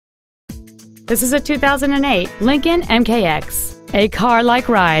This is a 2008 Lincoln MKX, a car-like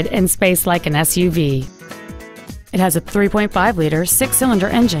ride and space like an SUV. It has a 3.5-liter six-cylinder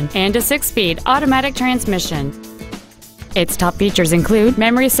engine and a 6-speed automatic transmission. Its top features include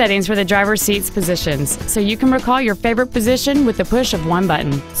memory settings for the driver's seat's positions, so you can recall your favorite position with the push of one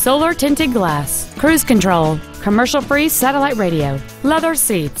button, solar tinted glass, cruise control, commercial-free satellite radio, leather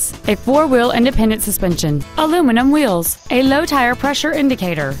seats, a 4-wheel independent suspension, aluminum wheels, a low tire pressure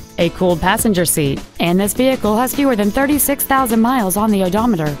indicator, a cooled passenger seat, and this vehicle has fewer than 36,000 miles on the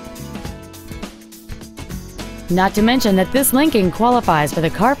odometer. Not to mention that this Lincoln qualifies for the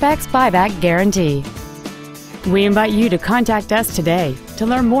Carfax buyback guarantee. We invite you to contact us today to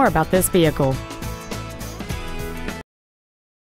learn more about this vehicle.